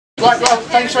Right, well,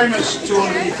 thanks very much to all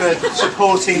of you for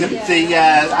supporting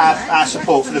our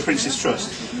support for the Prince's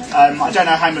Trust. I don't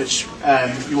know how much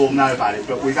you all know about it,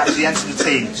 but we've actually entered a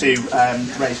team to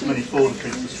raise money for the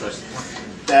Prince's Trust.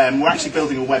 We're actually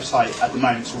building a website at the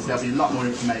moment, so there'll be a lot more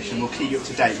information. We'll keep you up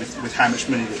to date with how much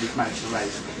money that we've managed to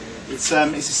raise. It's a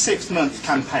 6-month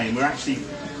campaign. We're actually,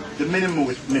 the minimum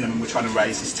we're trying to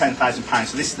raise is £10,000.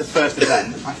 So this is the first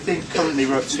event. I think currently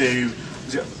we're up to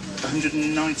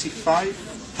 195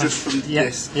 just from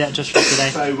this. Yeah, just from today.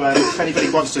 So if anybody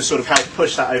wants to sort of help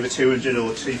push that over 200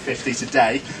 or 250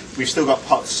 today, we've still got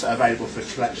pots available for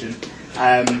collection.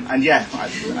 And yeah,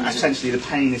 essentially the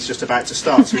pain is just about to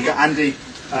start. So we've got Andy,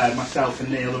 myself and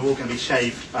Neil are all going to be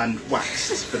shaved and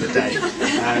waxed for the day.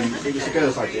 It was the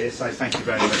girls' idea, so thank you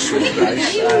very much for all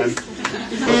those.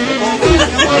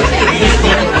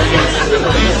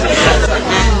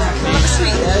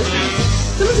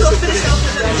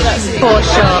 For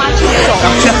sure. I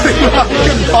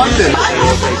couldn't find it.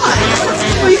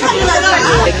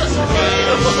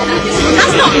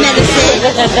 That's not menacing.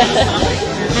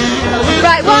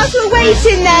 Right, whilst we're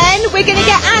waiting then, we're going to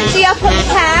get Andy up on the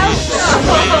couch.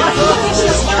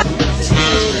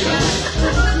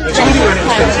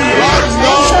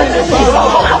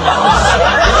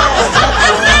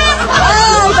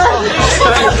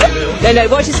 No,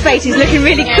 watch his face, he's looking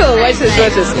really cool. Watch this.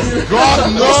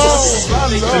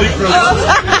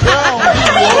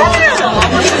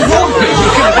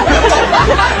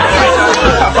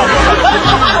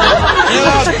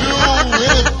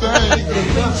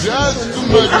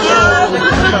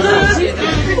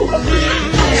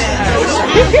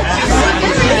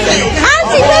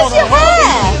 Andy, where's your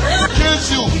hair?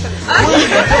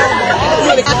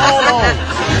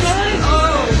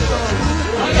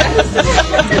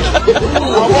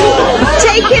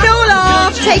 Take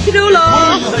it all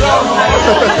off.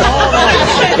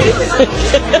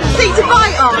 Seat to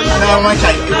bite on. No, I'm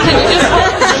okay.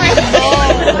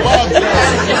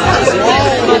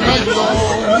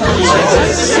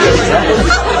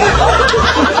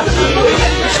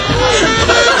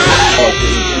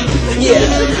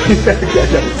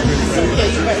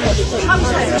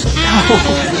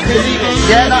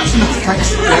 Yeah, that's enough, thanks.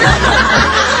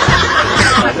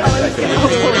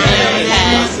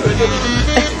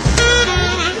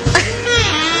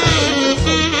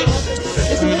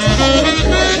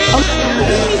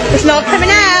 It's not coming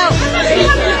out.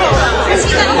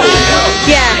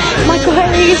 Yeah. Michael,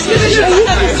 hurry.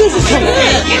 Scissors coming.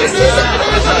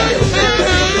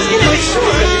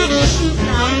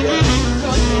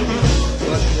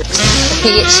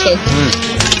 Itchy.